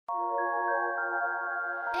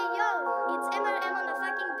It's MRM on the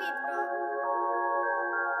fucking beat, bro.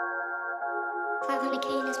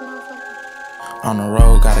 500K in this motherfucker. On the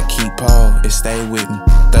road, gotta keep Paul, it stay with me.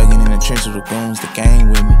 Thuggin' in the trenches with goons, the gang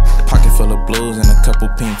with me. Pocket full of blues and a couple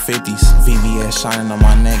pink 50s. VVS shining on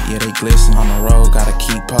my neck, yeah, they glisten. On the road, gotta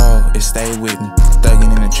keep Paul, it stay with me. Thuggin'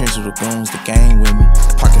 in the trenches with goons, the gang with me.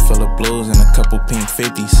 Pocket full of blues and a couple pink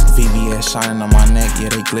 50s. VVS shining on my neck, yeah,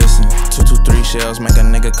 they glisten. 223 shells make a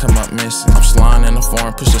nigga come up missing. I'm sliding in the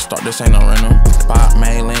foreign, push the start, this ain't no rental. Pop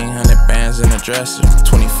mailing, 100 bands in the dresser.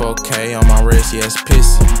 24K on my wrist, yeah, it's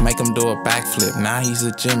pissy. Make him do a backflip, now he's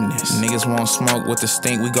a gymnast. Niggas won't smoke with the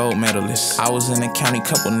stink, we gold medalists. I was in the county,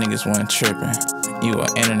 couple niggas wasn't tripping. You a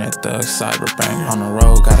internet thug, cyberbanger. On the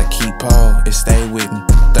road, gotta keep Paul, it stay with me.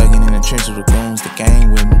 Thuggin' in the trenches with goons, the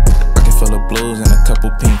gang with me. Pocket full of blues and a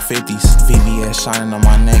couple pink 50s. VVS shining on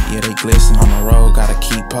my neck, yeah, they glisten. On the road, gotta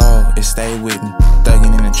keep Paul, it stay with me.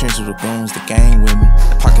 Thuggin' in the trenches with goons, the gang with me.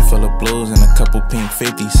 Pocket full of blues and a couple pink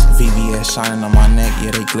 50s. VVS shining on my neck,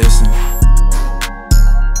 yeah, they glisten.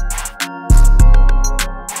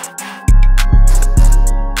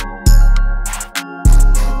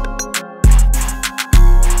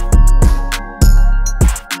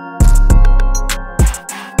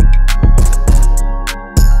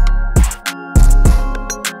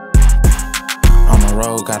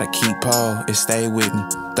 Gotta keep Paul, it stay with me.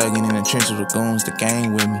 Thuggin' in the trenches with goons, the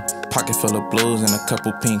gang with me. Pocket full of blues and a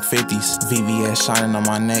couple pink 50s. VVS shining on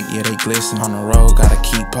my neck, yeah, they glisten. On the road, gotta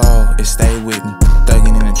keep Paul, it stay with me.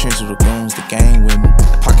 Thuggin' in the trenches with goons, the gang with me.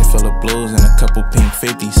 Pocket full of blues and a couple pink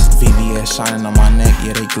 50s. VVS shining on my neck,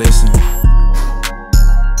 yeah, they glisten.